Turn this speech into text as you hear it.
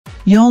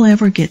Y'all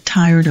ever get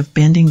tired of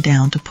bending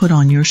down to put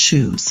on your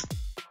shoes?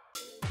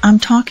 I'm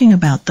talking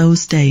about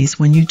those days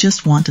when you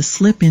just want to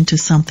slip into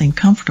something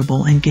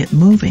comfortable and get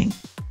moving.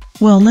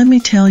 Well, let me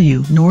tell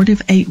you,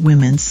 NORTIV 8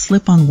 women's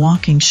slip-on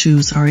walking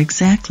shoes are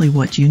exactly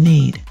what you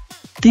need.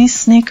 These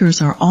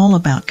sneakers are all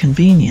about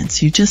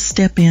convenience. You just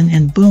step in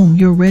and boom,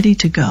 you're ready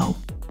to go.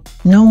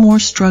 No more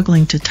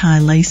struggling to tie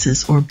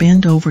laces or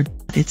bend over.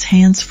 It's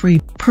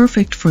hands-free,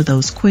 perfect for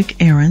those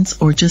quick errands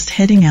or just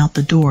heading out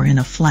the door in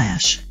a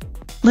flash.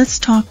 Let's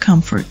talk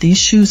comfort. These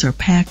shoes are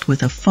packed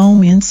with a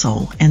foam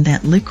insole and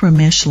that lycra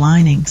mesh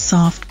lining,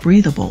 soft,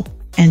 breathable,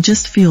 and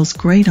just feels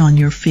great on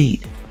your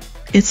feet.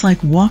 It's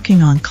like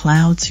walking on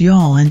clouds,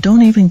 y'all, and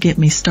don't even get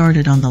me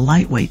started on the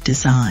lightweight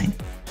design.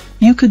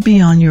 You could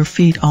be on your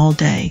feet all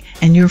day,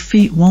 and your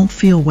feet won't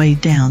feel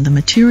weighed down. The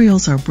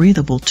materials are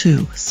breathable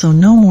too, so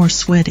no more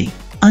sweaty,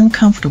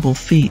 uncomfortable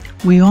feet.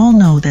 We all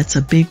know that's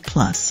a big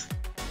plus.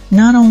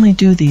 Not only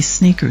do these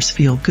sneakers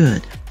feel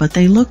good, but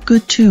they look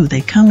good too.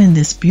 They come in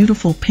this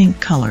beautiful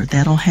pink color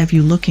that'll have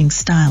you looking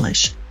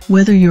stylish,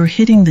 whether you're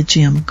hitting the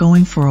gym,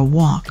 going for a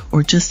walk,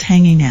 or just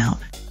hanging out.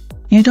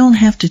 You don't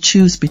have to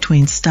choose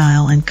between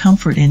style and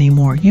comfort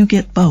anymore. You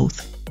get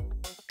both.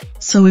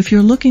 So if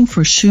you're looking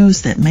for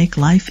shoes that make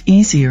life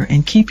easier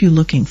and keep you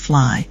looking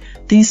fly,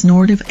 these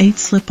NORTIV 8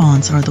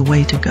 slip-ons are the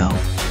way to go.